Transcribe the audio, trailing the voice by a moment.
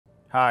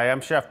Hi,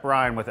 I'm Chef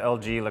Brian with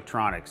LG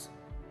Electronics.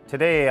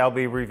 Today I'll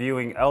be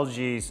reviewing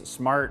LG's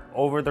smart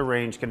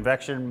over-the-range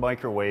convection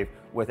microwave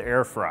with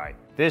air fry.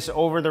 This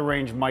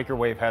over-the-range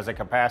microwave has a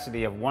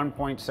capacity of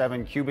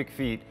 1.7 cubic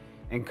feet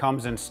and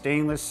comes in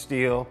stainless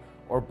steel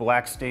or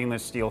black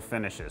stainless steel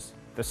finishes.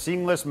 The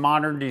seamless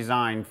modern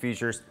design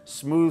features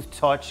smooth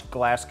touch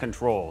glass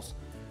controls.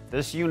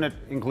 This unit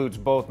includes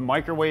both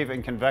microwave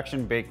and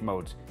convection bake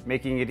modes,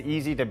 making it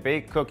easy to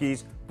bake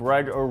cookies,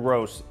 bread, or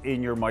roast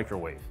in your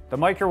microwave. The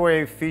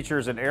microwave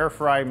features an air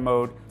fry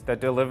mode that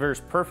delivers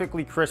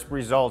perfectly crisp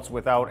results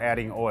without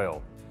adding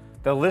oil.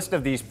 The list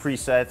of these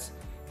presets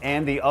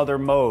and the other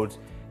modes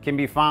can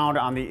be found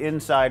on the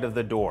inside of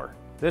the door.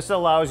 This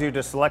allows you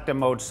to select a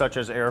mode such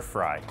as air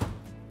fry.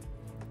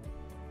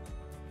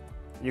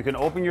 You can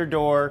open your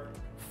door,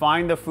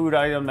 find the food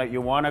item that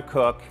you want to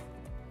cook,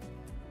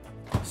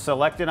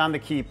 select it on the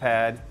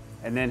keypad,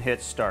 and then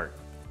hit start.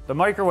 The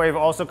microwave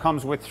also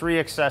comes with 3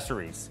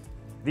 accessories.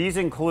 These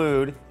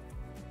include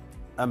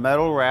a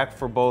metal rack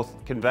for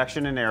both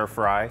convection and air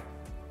fry,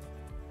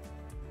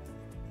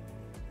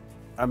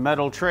 a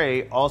metal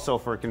tray also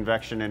for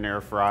convection and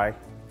air fry,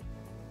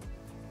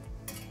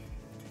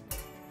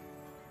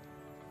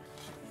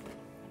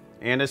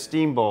 and a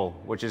steam bowl,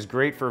 which is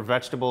great for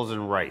vegetables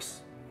and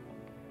rice.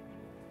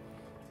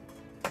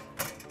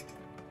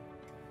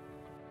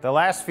 The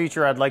last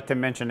feature I'd like to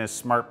mention is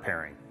smart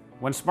pairing.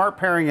 When smart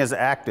pairing is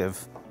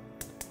active,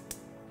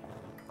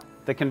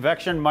 the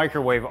convection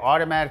microwave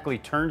automatically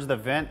turns the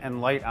vent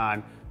and light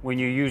on when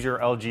you use your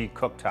LG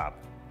cooktop.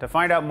 To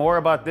find out more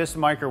about this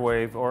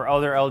microwave or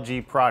other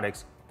LG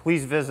products,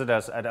 please visit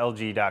us at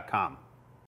lg.com.